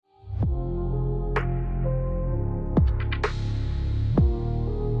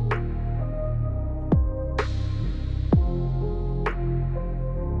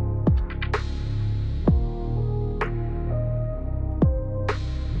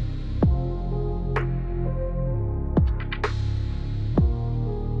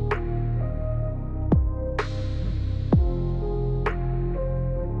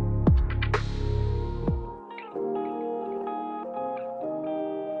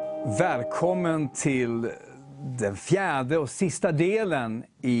Välkommen till den fjärde och sista delen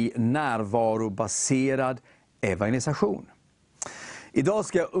i närvarobaserad evangelisation. Idag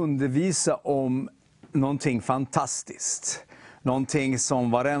ska jag undervisa om någonting fantastiskt. Någonting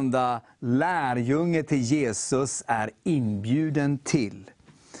som varenda lärjunge till Jesus är inbjuden till.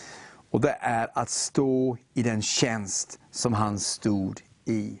 Och det är att stå i den tjänst som han stod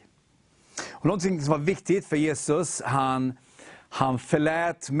i. Och någonting som var viktigt för Jesus, han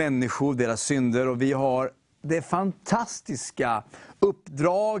förlät människor deras synder, och vi har det fantastiska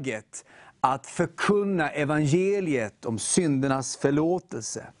uppdraget att förkunna evangeliet om syndernas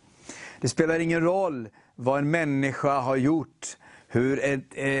förlåtelse. Det spelar ingen roll vad en människa har gjort, hur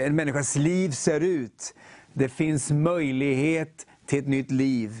en människas liv ser ut. Det finns möjlighet till ett nytt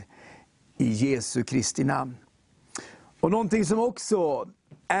liv i Jesu Kristi namn. Och någonting som också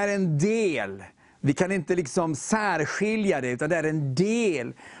är en del, vi kan inte liksom särskilja det, utan det är en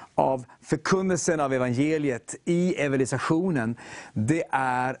del av förkunnelsen av evangeliet i evangelisationen. Det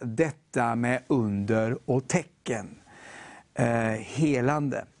är detta med under och tecken,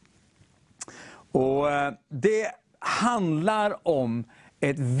 helande. Och det handlar om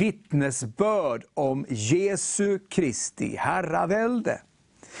ett vittnesbörd om Jesu Kristi herravälde.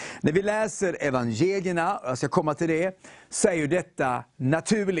 När vi läser evangelierna, jag ska komma till det, så är ju detta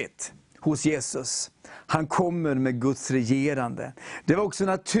naturligt hos Jesus. Han kommer med Guds regerande. Det var också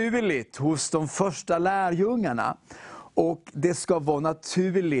naturligt hos de första lärjungarna. Och det ska vara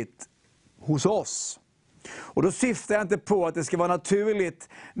naturligt hos oss. Och då syftar jag inte på att det ska vara naturligt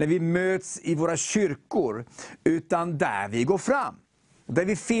när vi möts i våra kyrkor, utan där vi går fram. Där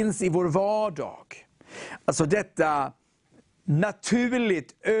vi finns i vår vardag. Alltså detta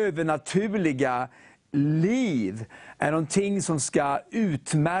naturligt, övernaturliga liv är någonting som ska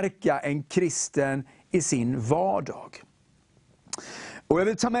utmärka en kristen i sin vardag. Och jag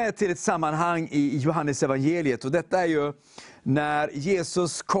vill ta med till ett sammanhang i Johannes evangeliet, och detta är ju när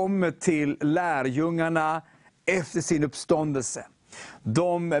Jesus kommer till lärjungarna efter sin uppståndelse.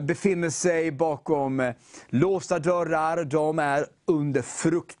 De befinner sig bakom låsta dörrar, de är under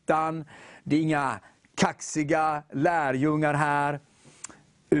fruktan. Det är inga kaxiga lärjungar här,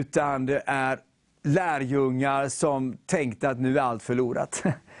 utan det är lärjungar som tänkte att nu är allt förlorat.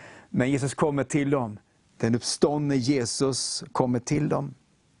 Men Jesus kommer till dem. Den uppståndne Jesus kommer till dem.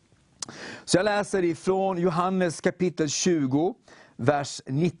 Så jag läser ifrån Johannes kapitel 20, vers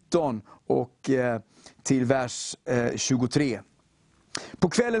 19 och till vers 23. På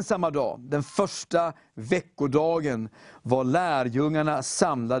kvällen samma dag, den första veckodagen, var lärjungarna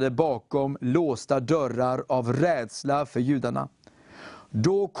samlade bakom låsta dörrar av rädsla för judarna.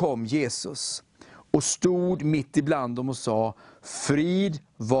 Då kom Jesus och stod mitt ibland dem och sa: frid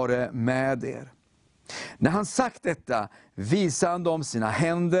vare med er. När han sagt detta visade han dem sina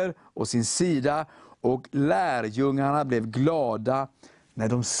händer och sin sida, och lärjungarna blev glada när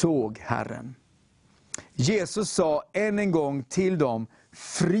de såg Herren. Jesus sa än en gång till dem: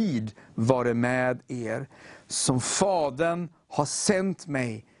 frid vare med er. Som Fadern har sänt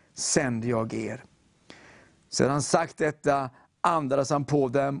mig, sände jag er. Sedan han sagt detta andades han på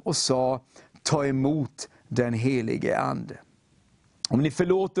dem och sa: ta emot den helige ande. Om ni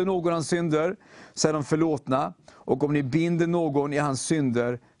förlåter någon hans synder, så är de förlåtna. Och om ni binder någon i hans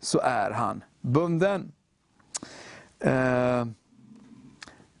synder, så är han bunden.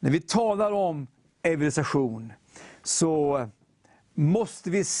 När vi talar om evangelisation, så måste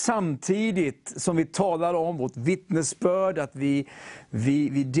vi samtidigt som vi talar om vårt vittnesbörd, att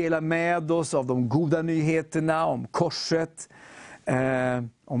vi delar med oss av de goda nyheterna om korset,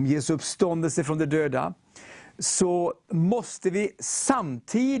 om Jesu uppståndelse från de döda, så måste vi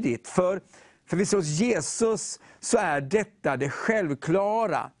samtidigt, för vi ser hos Jesus så är detta det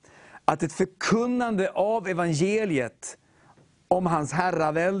självklara, att ett förkunnande av evangeliet om hans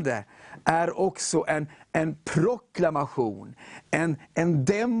herravälde är också en proklamation, en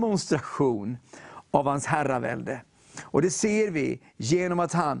demonstration av hans herravälde. Och det ser vi genom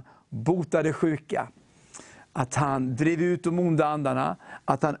att han botade sjuka, att han drev ut de onda andarna,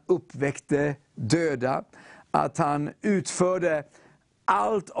 att han uppväckte döda, att han utförde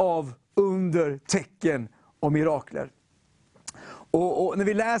allt av under, tecken och mirakler. Och när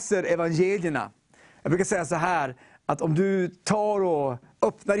vi läser evangelierna, jag brukar säga så här, att om du tar och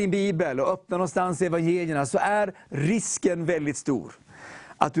öppnar din bibel och öppnar någonstans i evangelierna, så är risken väldigt stor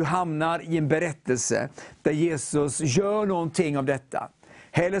att du hamnar i en berättelse där Jesus gör någonting av detta.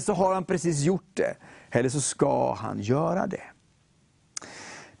 Eller så har han precis gjort det, eller så ska han göra det.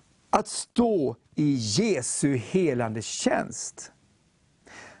 Att stå i Jesu helande tjänst,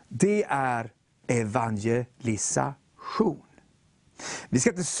 det är evangelisation. Vi ska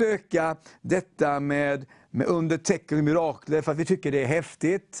inte söka detta med under, tecken och mirakler för att vi tycker det är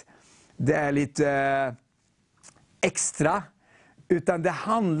häftigt. Det är lite extra. Utan det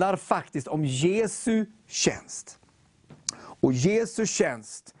handlar faktiskt om Jesu tjänst. Och Jesu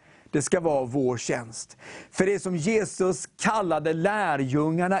tjänst, det ska vara vår tjänst. För det som Jesus kallade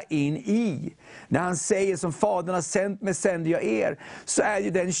lärjungarna in i. När han säger som Fadern har sänt mig sänder jag er. Så är ju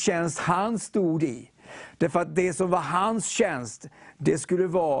den tjänst han stod i. Därför att det som var hans tjänst, det skulle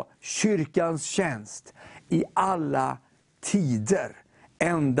vara kyrkans tjänst. I alla tider.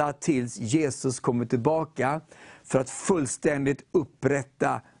 Ända tills Jesus kommer tillbaka. För att fullständigt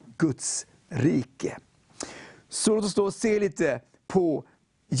upprätta Guds rike. Så låt oss då se lite på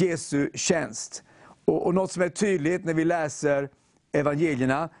Jesu tjänst. Och något som är tydligt när vi läser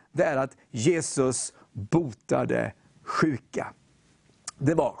evangelierna, det är att Jesus botade sjuka.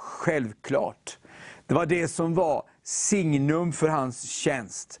 Det var självklart. Det var det som var signum för hans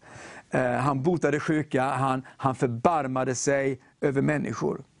tjänst. Han botade sjuka, han förbarmade sig över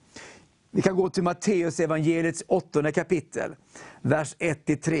människor. Vi kan gå till Matteus evangeliets 8:e kapitel, vers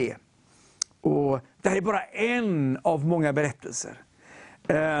 1-3. Och det här är bara en av många berättelser.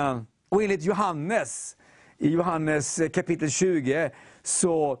 Och enligt Johannes, i Johannes kapitel 20,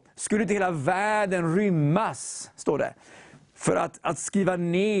 så skulle inte hela världen rymmas, står det. För att skriva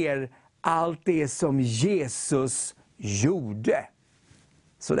ner allt det som Jesus gjorde.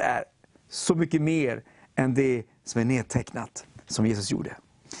 Så det är så mycket mer än det som är nedtecknat som Jesus gjorde.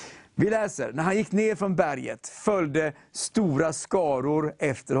 Vi läser, när han gick ner från berget följde stora skaror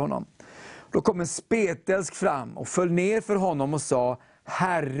efter honom. Då kom en spetälsk fram och föll ner för honom och sa,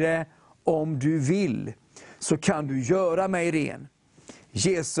 Herre, om du vill så kan du göra mig ren.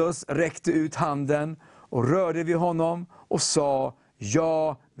 Jesus räckte ut handen och rörde vid honom och sa,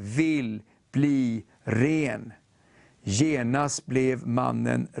 jag vill bli ren. Genast blev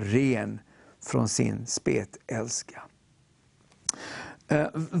mannen ren från sin spetälska.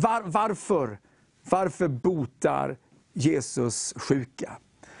 Varför botar Jesus sjuka?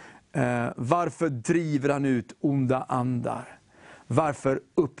 Varför driver han ut onda andar? Varför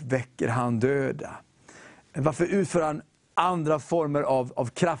uppväcker han döda? Varför utför han andra former av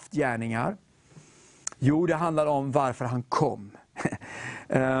kraftgärningar? Jo, det handlar om varför han kom.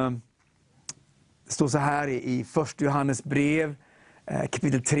 Det står så här i 1 Johannes brev,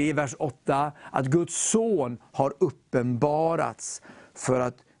 kapitel 3, vers 8, att Guds son har uppenbarats för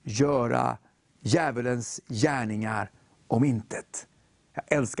att göra djävulens gärningar om intet. Jag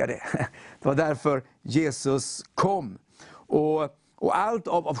älskar det. Det var därför Jesus kom. Och allt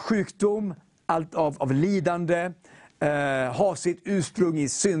av sjukdom, allt av lidande har sitt ursprung i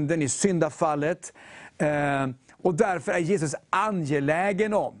synden, i syndafallet. Och därför är Jesus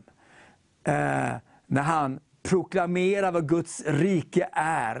angelägen om, när han proklamerar vad Guds rike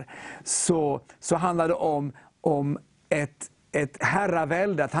är, så handlar det om ett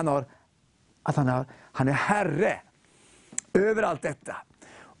herravälde, att han är herre över allt detta.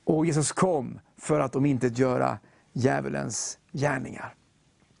 Och Jesus kom för att omintetgöra djävulens gärningar.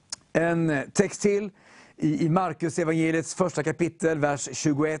 En text till i Markus evangeliets 1:a kapitel, vers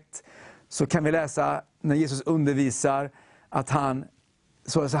 21, så kan vi läsa när Jesus undervisar att han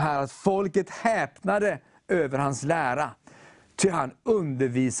så här att folket häpnade över hans lära, ty han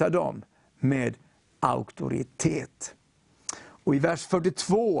undervisar dem med auktoritet. Och i vers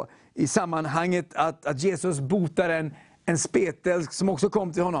 42 i sammanhanget att Jesus botar en spetälsk som också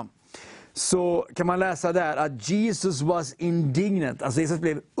kom till honom, så kan man läsa där att Jesus was indignant. Alltså Jesus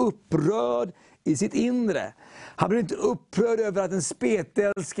blev upprörd i sitt inre. Han blev inte upprörd över att en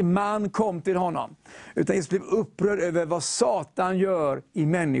spetälsk man kom till honom, utan Jesus blev upprörd över vad Satan gör i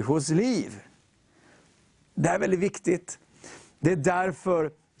människors liv. Det är väldigt viktigt. Det är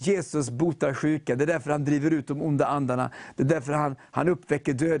därför Jesus botar sjuka. Det är därför han driver ut de onda andarna. Det är därför han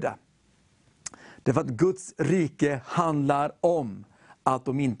uppväcker döda. Det är för att Guds rike handlar om att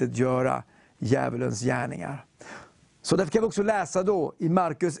de inte göra djävulens gärningar. Så därför kan vi också läsa då i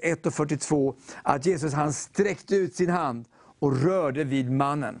Markus 1:42 att Jesus han sträckte ut sin hand och rörde vid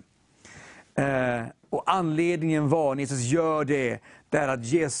mannen. Och anledningen var, när Jesus gör det, är att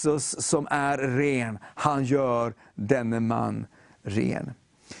Jesus som är ren, han gör denne man ren.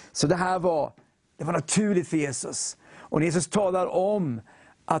 Så det var naturligt för Jesus. Och när Jesus talar om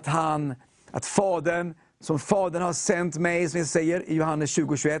att Fadern, som Fadern har sänt mig, som jag säger i Johannes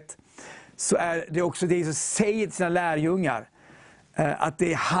 20:21, så är det också det Jesus säger till sina lärjungar. Att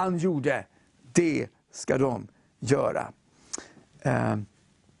det han gjorde, det ska de göra.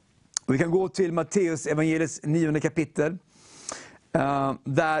 Och vi kan gå till Matteus evangeliets 9:e kapitel.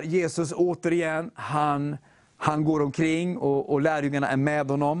 Där Jesus återigen, han Han går omkring och lärjungarna är med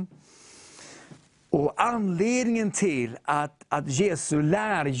honom. Och anledningen till att Jesu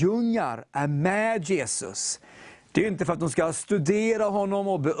lärjungar är med Jesus, det är inte för att de ska studera honom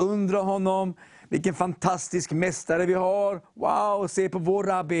och beundra honom. Vilken fantastisk mästare vi har. Wow, se på vår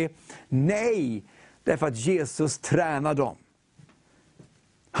rabbi. Nej, det är för att Jesus tränar dem.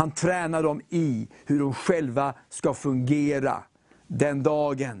 Han tränar dem i hur de själva ska fungera den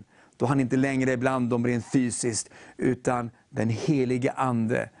dagen då han inte längre är bland dem rent fysiskt, utan den helige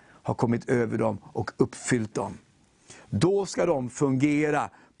ande har kommit över dem och uppfyllt dem. Då ska de fungera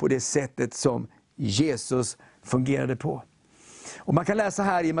på det sättet som Jesus fungerade på. Och man kan läsa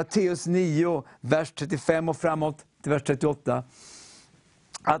här i Matteus 9, vers 35 och framåt till vers 38.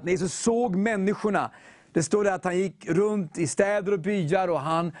 Att när Jesus såg människorna, det står där att han gick runt i städer och byar och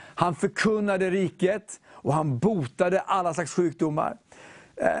han förkunnade riket och han botade alla slags sjukdomar.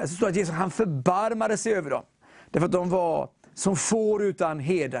 Så står det att Jesus, han förbarmade sig över dem. Därför att de var som får utan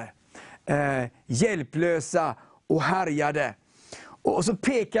herde, hjälplösa och härjade. Och så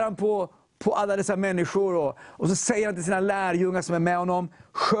pekar han på alla dessa människor och så säger han till sina lärjungar som är med honom: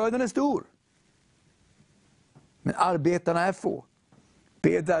 skörden är stor, men arbetarna är få.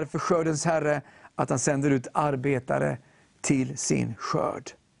 Be därför skördens Herre att han sänder ut arbetare till sin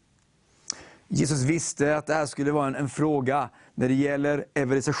skörd. Jesus visste att det här skulle vara en fråga när det gäller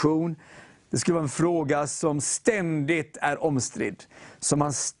evangelisation. Det skulle vara en fråga som ständigt är omstridd. Som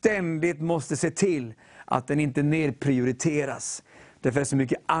man ständigt måste se till att den inte nedprioriteras. Därför är det så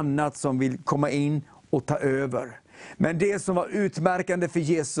mycket annat som vill komma in och ta över. Men det som var utmärkande för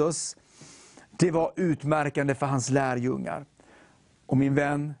Jesus, det var utmärkande för hans lärjungar. Och min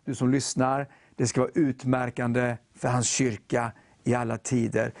vän, du som lyssnar, det ska vara utmärkande för hans kyrka i alla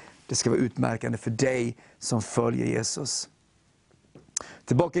tider. Det ska vara utmärkande för dig som följer Jesus.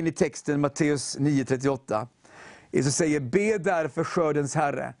 Tillbaka in i texten, Matteus 9:38. Jesus säger: be därför skördens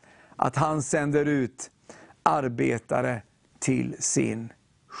Herre att han sänder ut arbetare till sin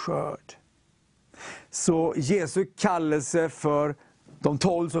skörd. Så Jesu kallelse för de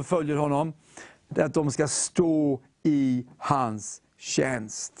 12 som följer honom, det är att de ska stå i hans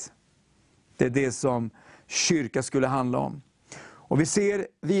tjänst. Det är det som kyrka skulle handla om. Och vi ser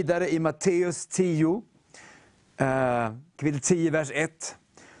vidare i Matteus 10, kapitel 10, vers 1.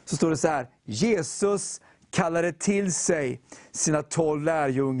 Så står det så här: Jesus kallade till sig sina 12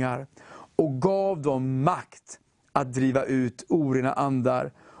 lärjungar och gav dem makt att driva ut orena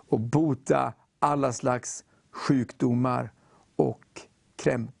andar och bota alla slags sjukdomar och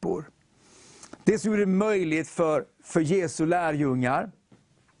krämpor. Det som gjorde det möjligt för Jesu lärjungar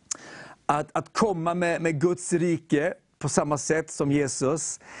att komma med Guds rike på samma sätt som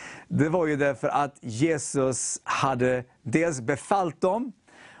Jesus, det var ju därför att Jesus hade dels befallt dem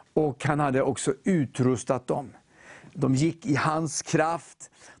och han hade också utrustat dem. De gick i hans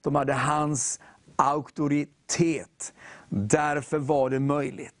kraft, de hade hans auktoritet. Därför var det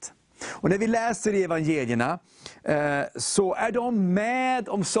möjligt. Och när vi läser i evangelierna så är de med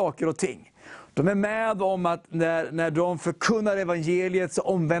om saker och ting. De är med om att när de förkunnar evangeliet så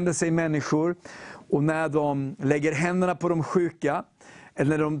omvänder sig människor. Och när de lägger händerna på de sjuka,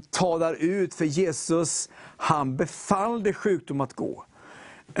 eller när de talar ut för Jesus, han befallde sjukdom att gå.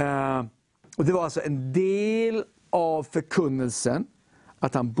 Och det var alltså en del av förkunnelsen,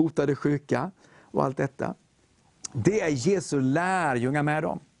 att han botade sjuka och allt detta. Det är Jesu lärjungar med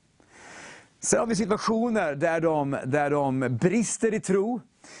dem. Sen har vi situationer där de brister i tro.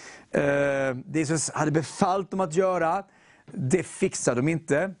 Det Jesus hade befallt dem att göra, det fixar de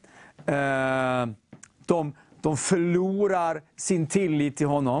inte. De förlorar sin tillit till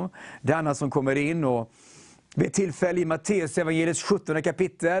honom. Det är annat som kommer in. Och vid ett tillfälle i Matteus evangeliets 17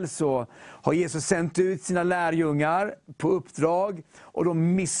 kapitel så har Jesus sänt ut sina lärjungar på uppdrag. Och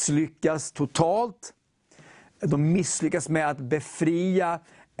de misslyckas totalt. De misslyckas med att befria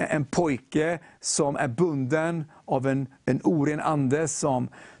en pojke som är bunden av en oren ande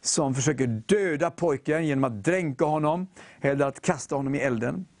som försöker döda pojken genom att dränka honom eller att kasta honom i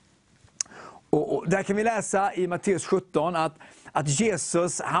elden. Och där kan vi läsa i Matteus 17 att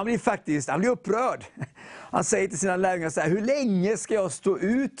Jesus, han blir upprörd. Han säger till sina lärjungar så här: hur länge ska jag stå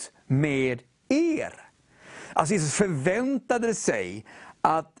ut med er? Alltså Jesus förväntade sig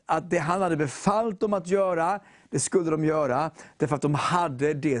att det han hade befallt dem att göra, det skulle de göra. Därför att de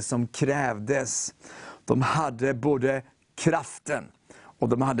hade det som krävdes. De hade både kraften och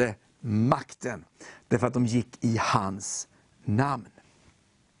de hade makten. Därför att de gick i hans namn.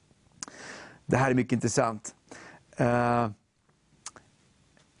 Det här är mycket intressant.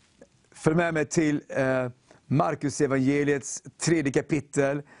 Följ med mig till Markus evangeliets 3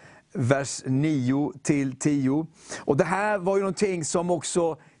 kapitel. vers 9-10. Och det här var ju någonting som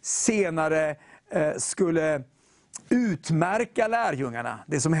också senare skulle utmärka lärjungarna,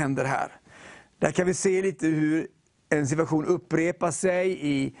 det som händer här. Där kan vi se lite hur en situation upprepar sig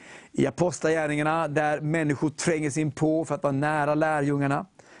i apostlagärningarna, där människor tränger sig in på för att vara nära lärjungarna.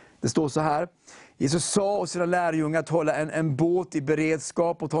 Det står så här: Jesus sa åt sina lärjungar att hålla en båt i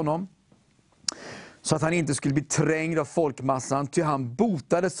beredskap åt honom, så att han inte skulle bli trängd av folkmassan, ty han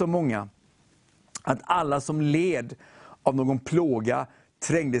botade så många att alla som led av någon plåga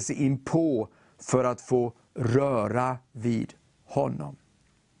trängde sig in på för att få röra vid honom.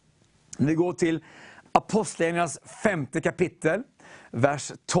 När vi går till Apostlagärningarnas 5:e kapitel,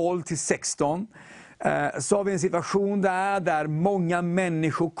 vers 12-16, så har vi en situation där många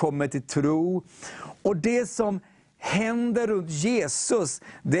människor kommer till tro. Och det som händer runt Jesus,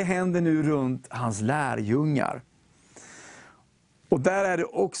 det händer nu runt hans lärjungar. Och där är det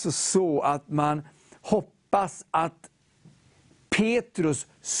också så att man hoppas att Petrus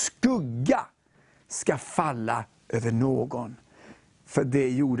skugga ska falla över någon. För det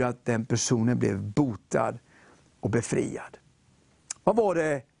gjorde att den personen blev botad och befriad. Vad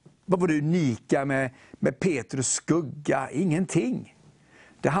var det unika med Petrus skugga? Ingenting.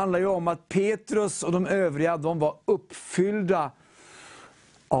 Det handlar ju om att Petrus och de övriga, de var uppfyllda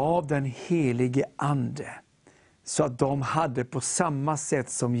av den helige ande. Så att de hade på samma sätt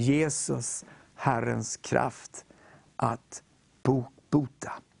som Jesus, Herrens kraft att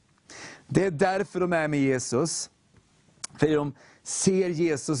bota. Det är därför de är med Jesus. För de ser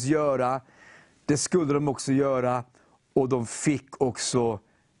Jesus göra, det skulle de också göra, och de fick också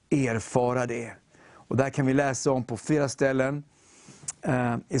erfara det. Och där kan vi läsa om på flera ställen.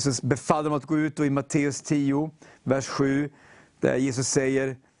 Jesus befallde dem att gå ut, och i Matteus 10, vers 7, där Jesus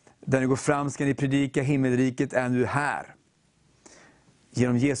säger: där ni går fram ska ni predika, himmelriket är nu här.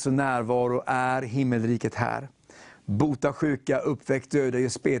 Genom Jesu närvaro är himmelriket här. Bota sjuka, uppväck döda, gör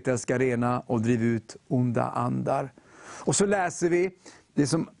spetälska rena och driv ut onda andar. Och så läser vi det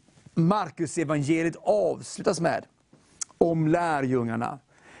som Markus evangeliet avslutas med, om lärjungarna.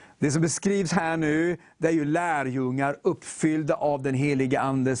 Det som beskrivs här nu, det är ju lärjungar uppfyllda av den heliga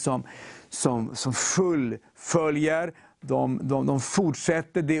ande som fullföljer. De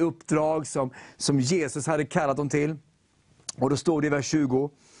fortsätter det uppdrag som Jesus hade kallat dem till. Och då står det i vers 20: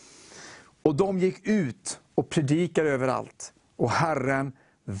 och de gick ut och predikade överallt, och Herren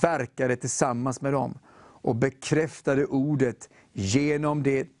verkade tillsammans med dem och bekräftade ordet genom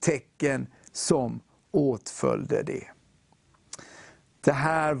det tecken som åtföljde det. Det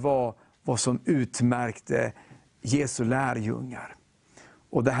här var vad som utmärkte Jesu lärjungar.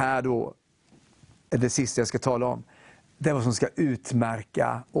 Och det här då är det sista jag ska tala om. Det är vad som ska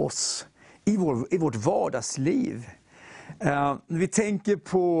utmärka oss i vårt vardagsliv. När vi tänker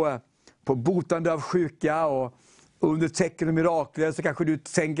på botande av sjuka och under tecken och mirakler, så kanske du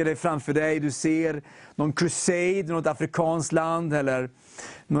tänker dig framför dig, du ser någon crusade i något afrikanskt land, eller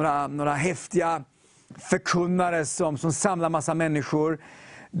några häftiga förkunnare som samlar massa människor.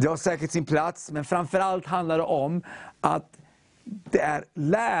 Det har säkert sin plats, men framförallt handlar det om att det är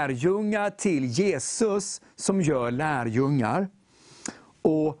lärjungar till Jesus som gör lärjungar.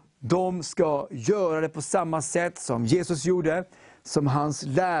 Och de ska göra det på samma sätt som Jesus gjorde, som hans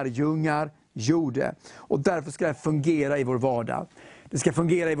lärjungar gjorde. Och därför ska det fungera i vår vardag. Det ska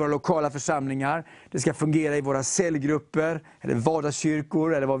fungera i våra lokala församlingar. Det ska fungera i våra cellgrupper, eller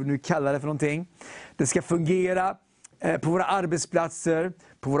vardagskyrkor, eller vad vi nu kallar det för någonting. Det ska fungera på våra arbetsplatser,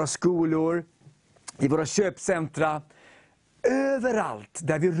 på våra skolor, i våra köpcentra. Överallt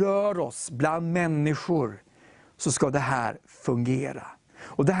där vi rör oss bland människor, så ska det här fungera.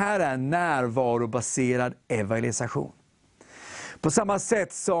 Och det här är närvarobaserad evangelisation. På samma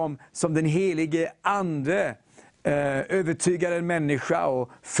sätt som den helige ande övertygar en människa och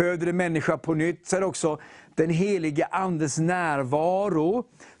föder en människa på nytt, så är det också den helige andes närvaro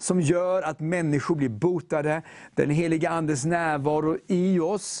som gör att människor blir botade. Den helige andes närvaro i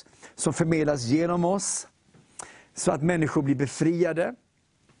oss som förmedlas genom oss, så att människor blir befriade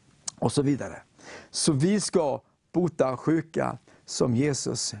och så vidare. Så vi ska bota sjuka som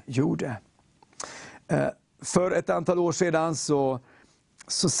Jesus gjorde. För ett antal år sedan så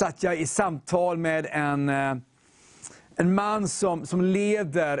satt jag i samtal med en man som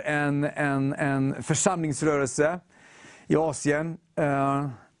leder en församlingsrörelse i Asien.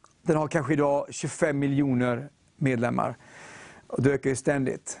 Den har kanske idag 25 miljoner medlemmar. Och det ökar ju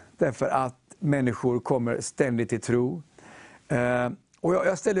ständigt, därför att människor kommer ständigt till tro. Och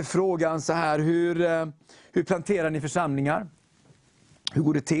jag ställer frågan så här: hur planterar ni församlingar? Hur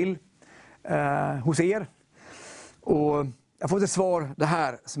går det till hos er? Och jag får ett svar, det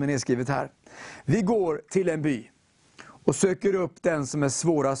här som är nedskrivet här. Vi går till en by och söker upp den som är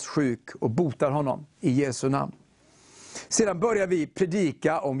svårast sjuk och botar honom i Jesu namn. Sedan börjar vi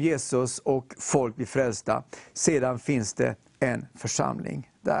predika om Jesus och folk blir frälsta. Sedan finns det en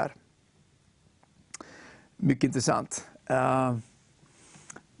församling där. Mycket intressant.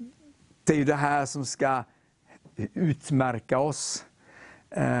 Det är ju det här som ska utmärka oss.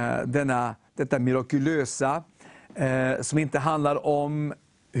 Detta mirakulösa som inte handlar om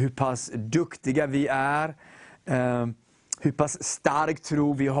hur pass duktiga vi är, hur pass stark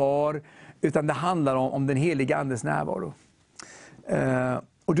tro vi har, utan det handlar om den heliga Andes närvaro.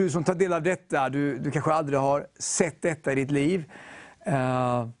 Och du som tar del av detta, du kanske aldrig har sett detta i ditt liv,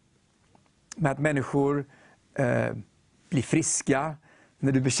 med att människor blir friska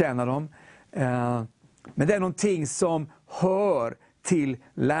när du betjänar dem. Men det är någonting som hör till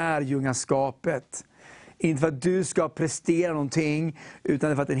lärjungaskapet. Inte för att du ska prestera någonting,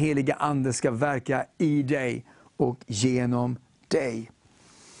 utan för att den heliga Ande ska verka i dig och genom dig.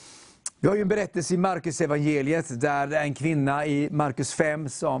 Vi har ju en berättelse i Markus evangeliet där det är en kvinna i Markus 5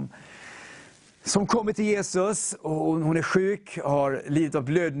 som kommer till Jesus. Och hon är sjuk, har lidit av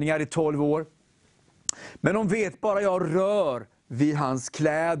blödningar i 12 år. Men hon vet, bara jag rör vid hans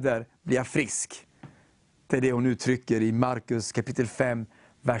kläder blir jag frisk. Det är det hon uttrycker i Markus kapitel 5,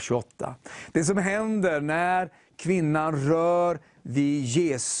 vers 28. Det som händer när kvinnan rör vid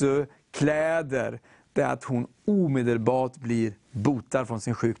Jesu kläder, det är att hon omedelbart blir botad från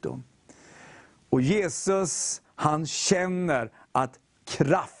sin sjukdom. Och Jesus, han känner att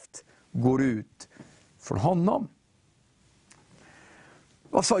kraft går ut från honom.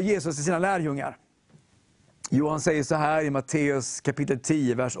 Vad sa Jesus till sina lärjungar? Jo, han säger så här i Matteus kapitel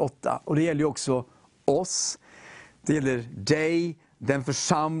 10, vers 8. Och det gäller ju också oss. Det gäller dig, den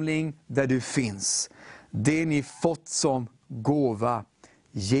församling där du finns. Det ni fått som gåva,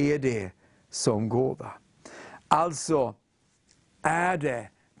 ge det som gåva. Alltså är det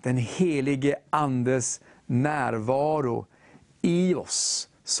den helige Andes närvaro i oss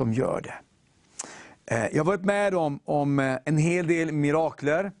som gör det. Jag har varit med om en hel del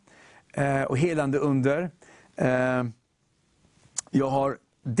mirakler och helande under. Jag har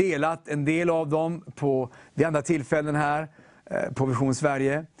delat en del av dem vid andra tillfällen här på Vision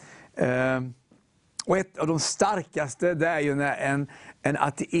Sverige. Och ett av de starkaste, det är ju när en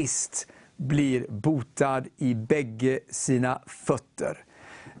ateist blir botad i bägge sina fötter.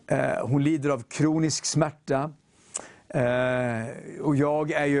 Hon lider av kronisk smärta. Och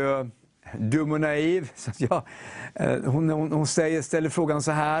jag är ju dum och naiv. Så hon ställer frågan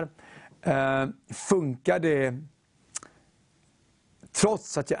så här. Funkar det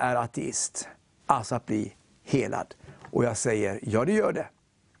trots att jag är ateist, alltså att bli helad? Och jag säger, ja det gör det.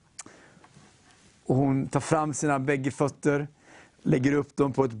 Och hon tar fram sina bägge fötter, lägger upp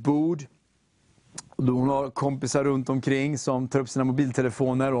dem på ett bord. Och hon har kompisar runt omkring som tar upp sina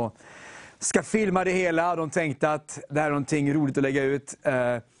mobiltelefoner och ska filma det hela. De tänkte att det här är någonting roligt att lägga ut.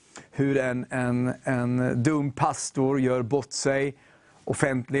 Hur en dum pastor gör bort sig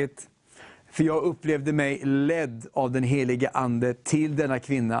offentligt. För jag upplevde mig ledd av den heliga Ande till denna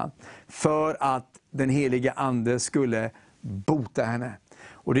kvinna. För att den heliga Ande skulle bota henne.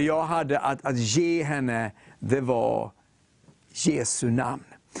 Och det jag hade att ge henne, det var Jesu namn.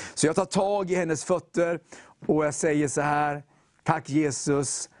 Så jag tar tag i hennes fötter och jag säger så här: tack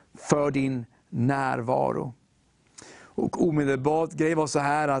Jesus för din närvaro. Och omedelbart, grejen var så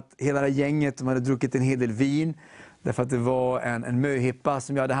här att hela det gänget, de hade druckit en hel del vin. Därför att det var en möhippa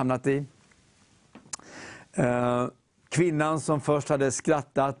som jag hade hamnat i. Kvinnan som först hade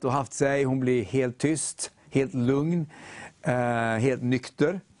skrattat och haft sig, hon blir helt tyst, helt lugn, helt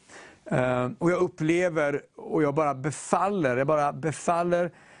nykter. Och jag upplever, och jag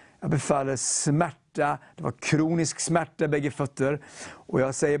befaller smärta. Det var kronisk smärta i bägge fötter. Och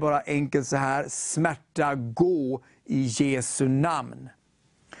jag säger bara enkelt så här: smärta, gå i Jesu namn.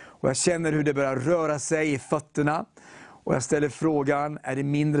 Och jag känner hur det börjar röra sig i fötterna. Och jag ställer frågan, är det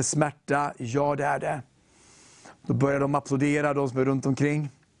mindre smärta? Ja, det är det. Då börjar de applådera, de som är runt omkring.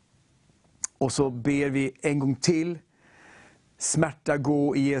 Och så ber vi en gång till. Smärta,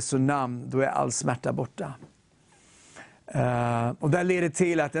 gå i Jesu namn. Då är all smärta borta. Och det leder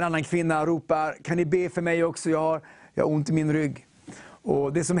till att en annan kvinna ropar, kan ni be för mig också? Jag har ont i min rygg.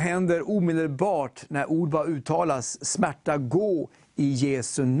 Och det som händer omedelbart när ord bara uttalas, smärta, gå i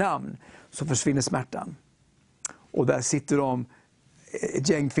Jesu namn, så försvinner smärtan. Och där sitter de, ett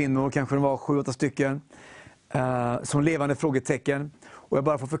gäng kvinnor, kanske det var 7-8 stycken, som levande frågetecken. Och jag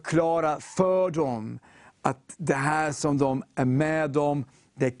bara får förklara för dem att det här som de är med om,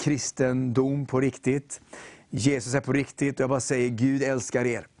 det är kristendom på riktigt. Jesus är på riktigt. Och jag bara säger, Gud älskar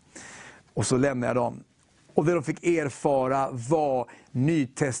er. Och så lämnar jag dem. Och det de fick erfara var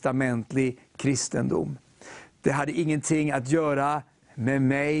nytestamentlig kristendom. Det hade ingenting att göra med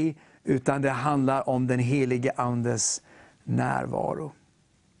mig, utan det handlar om den helige Andes närvaro.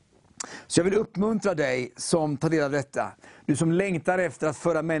 Så jag vill uppmuntra dig som tar del av detta. Du som längtar efter att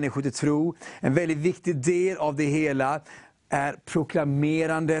föra människor till tro. En väldigt viktig del av det hela är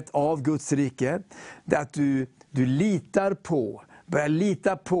proklamerandet av Guds rike. Det är att du litar på, börjar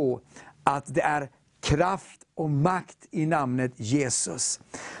lita på att det är kraft och makt i namnet Jesus.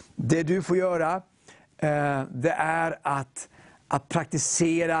 Det du får göra, det är att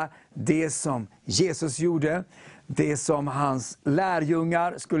praktisera det som Jesus gjorde. Det som hans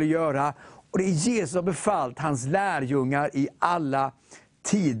lärjungar skulle göra. Och det är Jesus har befallt hans lärjungar i alla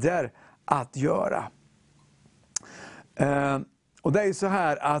tider att göra. Och det är ju så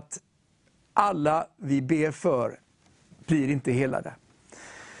här att alla vi ber för blir inte helade.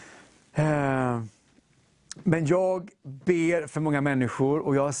 Men jag ber för många människor,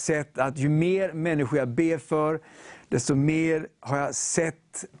 och jag har sett att ju mer människor jag ber för, desto mer har jag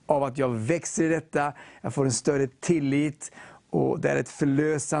sett av att jag växer i detta. Jag får en större tillit, och det är ett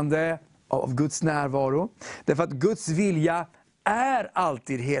förlösande av Guds närvaro. Därför att Guds vilja är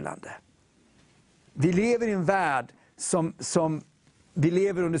alltid helande. Vi lever i en värld som vi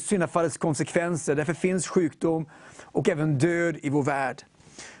lever under syndafallets konsekvenser. Därför finns sjukdom och även död i vår värld.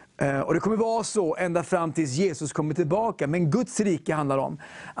 Och det kommer vara så ända fram tills Jesus kommer tillbaka. Men Guds rike handlar om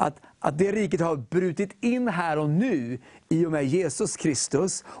att det riket har brutit in här och nu i och med Jesus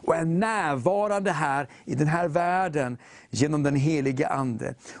Kristus. Och är närvarande här i den här världen genom den helige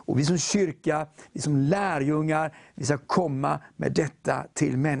Ande. Och vi som kyrka, vi som lärjungar, vi ska komma med detta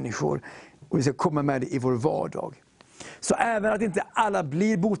till människor. Och vi ska komma med det i vår vardag. Så även att inte alla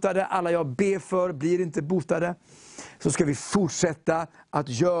blir botade, alla jag ber för blir inte botade, så ska vi fortsätta att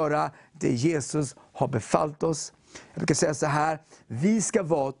göra det Jesus har befallt oss. Jag brukar säga så här, vi ska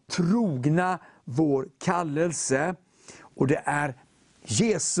vara trogna vår kallelse, och det är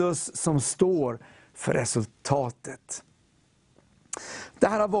Jesus som står för resultatet. Det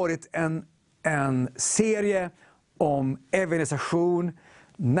här har varit en serie om evangelisation,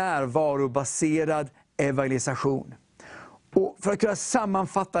 närvarobaserad evangelisation. Och för att kunna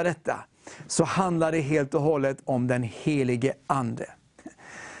sammanfatta detta så handlar det helt och hållet om den helige Ande.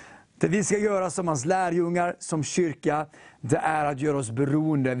 Det vi ska göra som hans lärjungar, som kyrka, det är att göra oss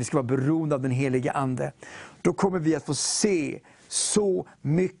beroende. Vi ska vara beroende av den helige Ande. Då kommer vi att få se så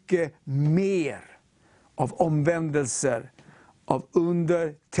mycket mer av omvändelser, av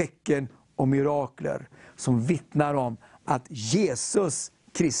under, tecken och mirakler som vittnar om att Jesus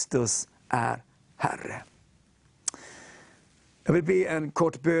Kristus är Herre. Jag vill be en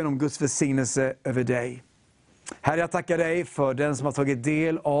kort bön om Guds välsignelse över dig. Herre, jag tackar dig för den som har tagit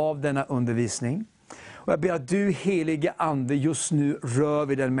del av denna undervisning. Och jag ber att du, helige Ande, just nu rör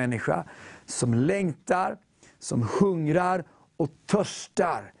vid den människa som längtar, som hungrar och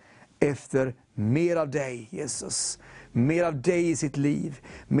törstar efter mer av dig, Jesus. Mer av dig i sitt liv,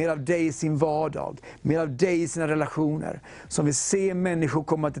 mer av dig i sin vardag, mer av dig i sina relationer. Som vill se människor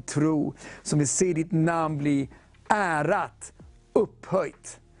komma till tro, som vill se ditt namn bli ärat,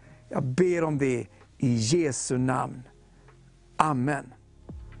 upphöjt. Jag ber om det i Jesu namn. Amen.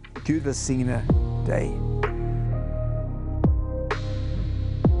 Gud välsigne dig.